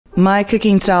My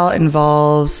cooking style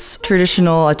involves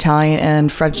traditional Italian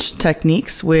and French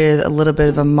techniques with a little bit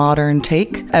of a modern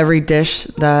take. Every dish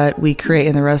that we create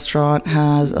in the restaurant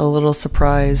has a little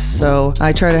surprise, so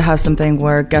I try to have something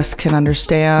where guests can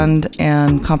understand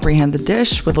and comprehend the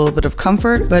dish with a little bit of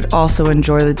comfort, but also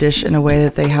enjoy the dish in a way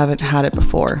that they haven't had it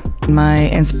before. My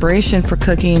inspiration for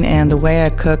cooking and the way I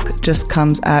cook just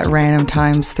comes at random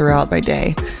times throughout my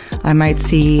day. I might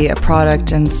see a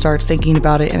product and start thinking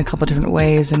about it in a couple different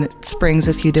ways, and it springs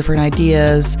a few different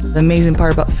ideas. The amazing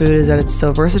part about food is that it's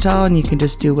so versatile and you can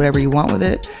just do whatever you want with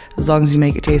it as long as you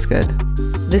make it taste good.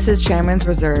 This is Chairman's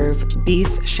Reserve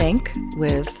beef shank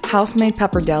with house-made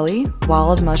pepper deli,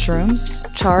 wild mushrooms,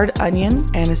 charred onion,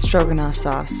 and a stroganoff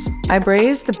sauce. I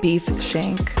braise the beef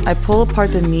shank. I pull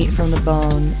apart the meat from the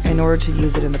bone in order to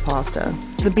use it in the pasta.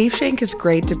 The beef shank is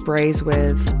great to braise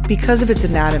with because of its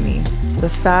anatomy. The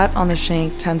fat on the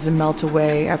shank tends to melt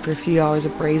away after a few hours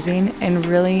of braising and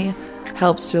really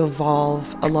helps to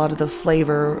evolve a lot of the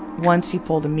flavor once you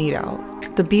pull the meat out.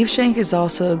 The beef shank is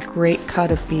also a great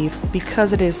cut of beef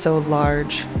because it is so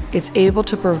large. It's able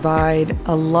to provide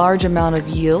a large amount of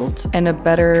yield and a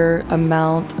better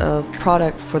amount of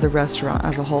product for the restaurant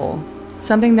as a whole.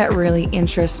 Something that really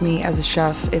interests me as a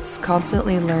chef, it's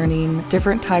constantly learning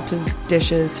different types of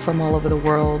dishes from all over the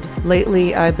world.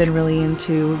 Lately, I've been really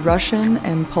into Russian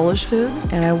and Polish food,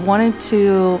 and I wanted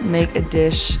to make a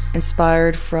dish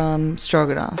inspired from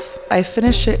stroganoff. I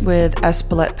finished it with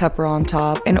espelette pepper on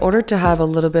top in order to have a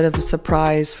little bit of a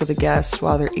surprise for the guests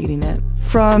while they're eating it.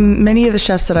 From many of the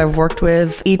chefs that I've worked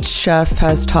with, each chef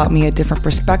has taught me a different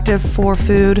perspective for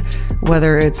food,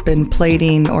 whether it's been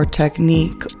plating or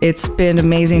technique. It's been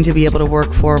amazing to be able to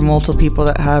work for multiple people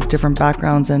that have different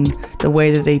backgrounds and the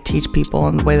way that they teach people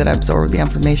and the way that I absorb the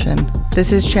information.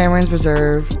 This is Chairman's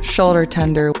Reserve shoulder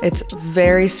tender. It's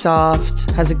very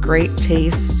soft, has a great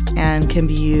taste, and can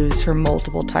be used for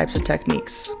multiple types of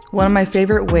techniques. One of my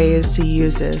favorite ways to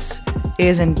use this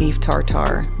is in beef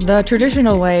tartare. The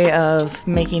traditional way of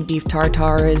making beef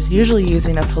tartare is usually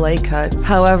using a fillet cut.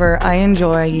 However, I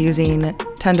enjoy using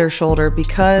tender shoulder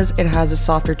because it has a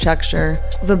softer texture.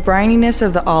 The brininess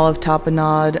of the olive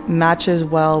tapenade matches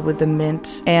well with the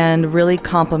mint and really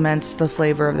complements the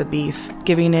flavor of the beef,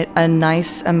 giving it a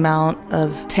nice amount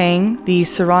of tang. The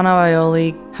serrano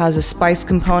aioli has a spice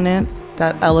component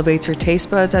that elevates your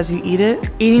taste buds as you eat it.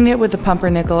 Eating it with the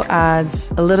pumpernickel adds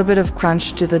a little bit of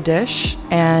crunch to the dish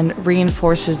and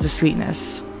reinforces the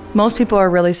sweetness. Most people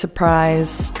are really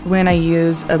surprised when I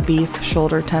use a beef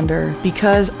shoulder tender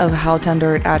because of how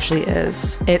tender it actually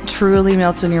is. It truly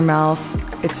melts in your mouth.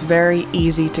 It's very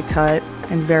easy to cut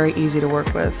and very easy to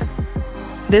work with.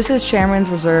 This is Chairman's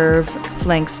Reserve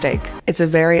flank steak. It's a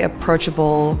very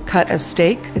approachable cut of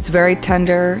steak. It's very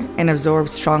tender and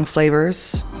absorbs strong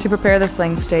flavors. To prepare the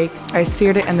flank steak, I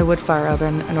seared it in the wood fire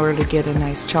oven in order to get a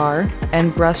nice char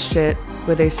and brushed it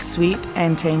with a sweet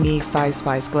and tangy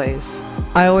 5-spice glaze.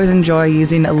 I always enjoy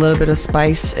using a little bit of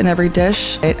spice in every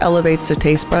dish. It elevates the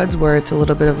taste buds where it's a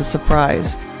little bit of a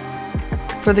surprise.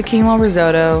 For the quinoa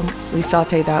risotto, we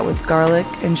saute that with garlic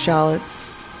and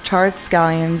shallots, charred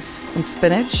scallions, and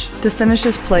spinach. To finish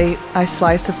this plate, I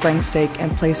slice the flank steak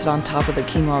and place it on top of the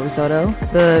quinoa risotto.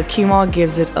 The quinoa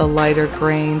gives it a lighter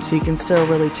grain so you can still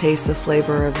really taste the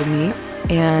flavor of the meat.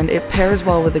 And it pairs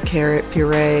well with the carrot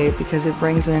puree because it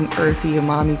brings in an earthy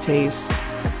umami taste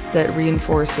that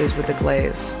reinforces with the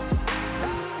glaze.